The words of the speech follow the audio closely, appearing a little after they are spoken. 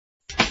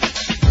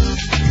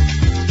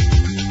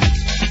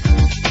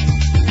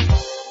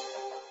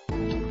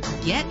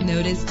get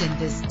noticed in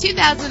this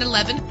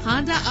 2011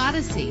 Honda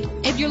Odyssey.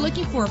 If you're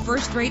looking for a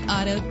first-rate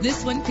auto,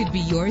 this one could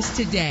be yours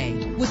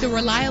today. With a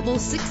reliable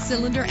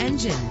 6-cylinder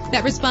engine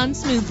that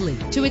responds smoothly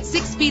to its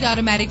 6-speed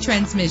automatic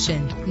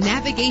transmission.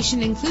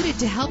 Navigation included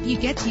to help you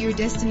get to your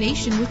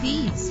destination with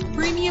ease.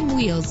 Premium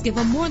wheels give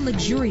a more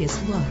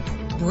luxurious look.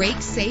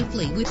 Brake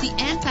safely with the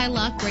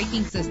anti-lock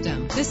braking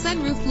system. The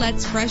sunroof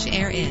lets fresh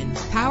air in.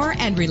 Power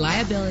and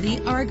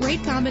reliability are a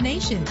great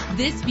combination.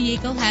 This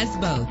vehicle has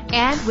both.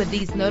 And with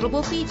these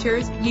notable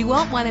features, you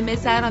won't want to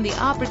miss out on the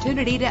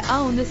opportunity to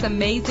own this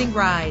amazing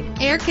ride.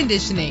 Air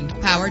conditioning,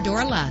 power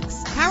door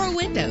locks, power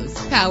windows,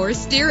 power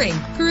steering,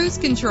 cruise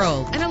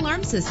control, an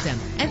alarm system,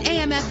 an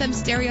AM/FM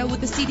stereo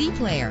with a CD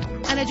player,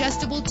 an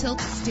adjustable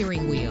tilt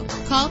steering wheel.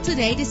 Call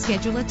today to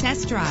schedule a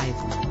test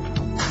drive.